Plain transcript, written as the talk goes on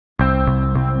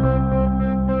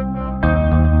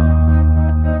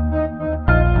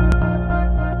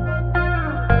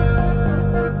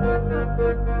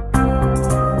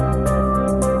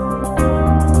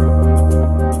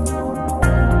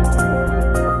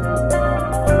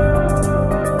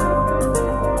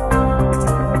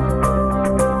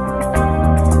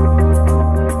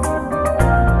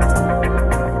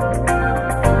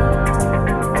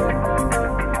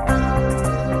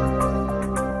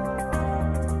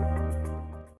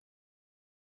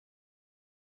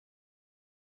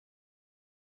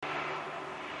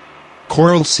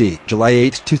Coral Sea, July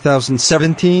 8,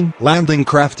 2017. Landing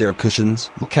craft air cushions,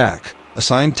 LCAC,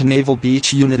 assigned to Naval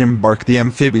Beach Unit embark the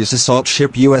amphibious assault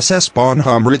ship USS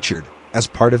Bonhomme Richard, as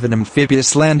part of an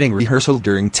amphibious landing rehearsal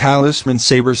during Talisman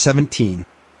Saber 17.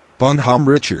 Bonhomme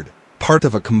Richard, part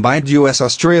of a combined U.S.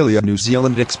 Australia-New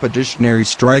Zealand expeditionary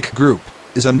strike group,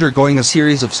 is undergoing a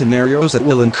series of scenarios that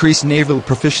will increase naval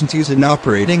proficiencies in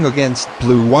operating against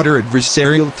blue water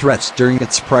adversarial threats during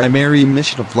its primary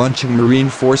mission of launching marine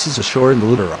forces ashore in the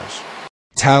littorals.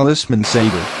 Talisman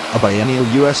Saber, a biennial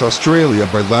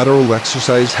U.S.-Australia bilateral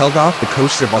exercise held off the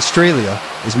coast of Australia,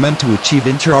 is meant to achieve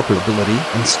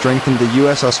interoperability and strengthen the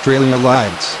U.S.-Australia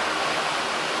alliance.